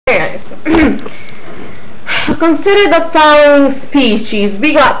Guys, consider the following species.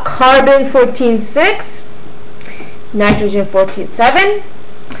 We got carbon 14.6, nitrogen 14.7,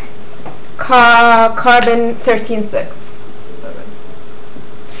 carbon 13.6.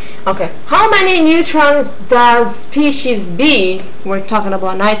 Okay, how many neutrons does species B, we're talking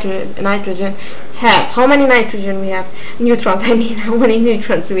about nitrogen, have? How many nitrogen we have? Neutrons, I mean, how many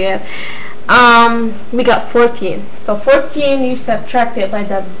neutrons we have? We got 14. So 14, you subtract it by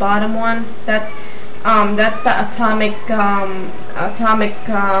the bottom one. That's the atomic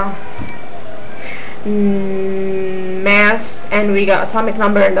mass, and we got atomic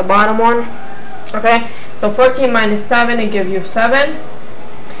number in the bottom one. Okay, so 14 minus 7, it gives you 7.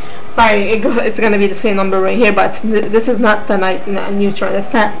 Sorry, it's going to be the same number right here, but this is not the neutron.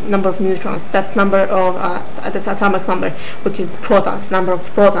 That's not number of neutrons. That's number of that's atomic number, which is protons, number of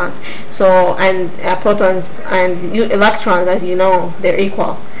protons. So protons and electrons, as you know, they're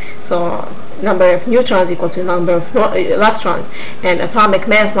equal. So number of neutrons equal to number of electrons, and atomic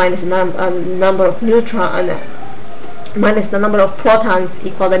mass minus number of neutrons. Minus the number of protons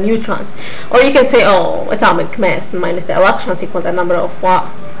equal the neutrons. Or you can say, oh, atomic mass minus the electrons equal the number of what?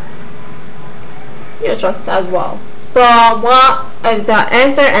 Neutrons as well. So what is the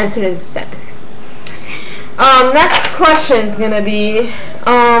answer? Answer is 7. Next question is gonna be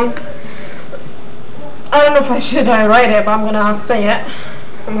I don't know if I should write it, but I'm gonna say it.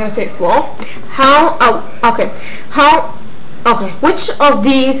 I'm gonna say it slow. Which of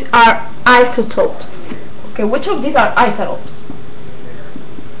these are isotopes? Okay, which of these are isotopes?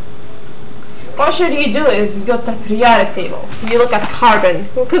 What should you do is go to the periodic table. You look at carbon,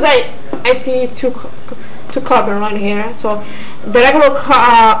 because I see two carbon right here. So the regular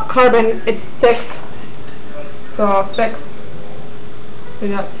carbon, it's 6. So 6. We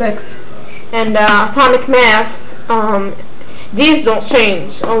got 6. And atomic mass, these don't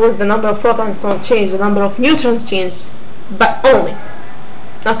change. Always the number of protons don't change. The number of neutrons change, but only.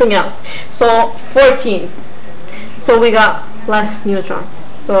 Nothing else. So 14. So we got less neutrons.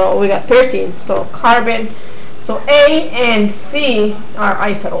 So we got 13. So carbon. So A and C are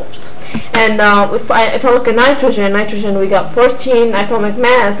isotopes. And if I look at nitrogen, we got 14 atomic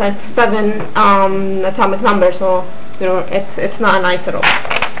mass and 7 atomic number. So you know it's not an isotope.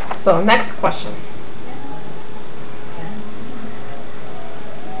 So next question.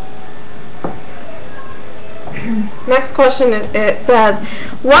 Next question, it says,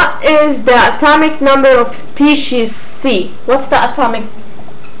 what is the atomic number of species C? What's the atomic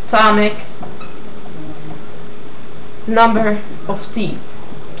number of C?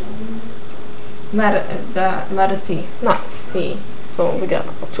 Letter C, not C. So we got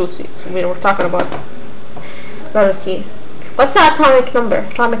 2 C's. We were talking about letter C. What's the atomic number?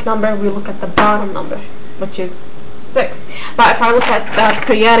 Atomic number, we look at the bottom number, which is 6. But if I look at the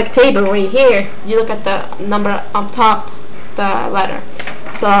periodic table right here, you look at the number on top, the letter.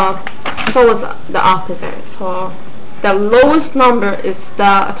 So it's always the opposite. So the lowest number is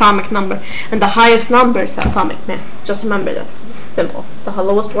the atomic number, and the highest number is the atomic mass. Just remember this. It's simple. The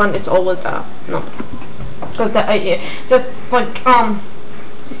lowest one is always the number. Because just like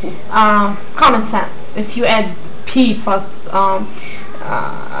common sense. If you add P plus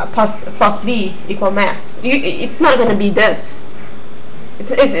B equal mass, it's not going to be this.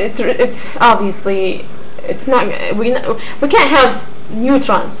 It's obviously it's not. We can't have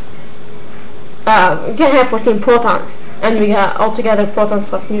neutrons. We can't have 14 protons, and we got altogether protons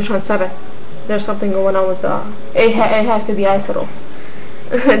plus neutrons 7. There's something going on with it has to be isotope.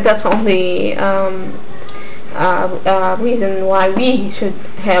 That's only reason why we should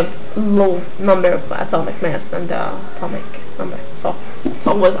have low number of atomic mass than the atomic number. So it's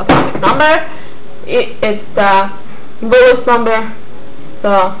always atomic number. It's the lowest number.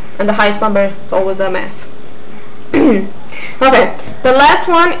 So and the highest number, it's always the mass. Okay, the last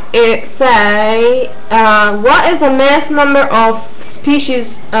one, it say what is the mass number of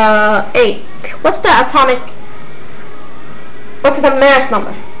species A? What's the mass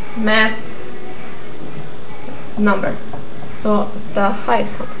number? Mass number. So the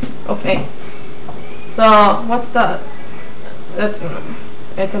highest number of A. So what's that's the number.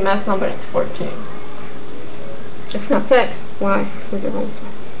 It's a mass number, it's 14. It's not 6. Why? Because it won't.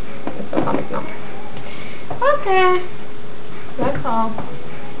 It's the atomic number. Okay. That's all.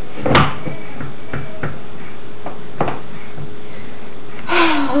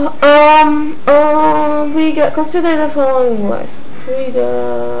 We got consider the following list.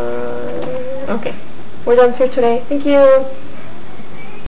 Okay. We're done for today. Thank you.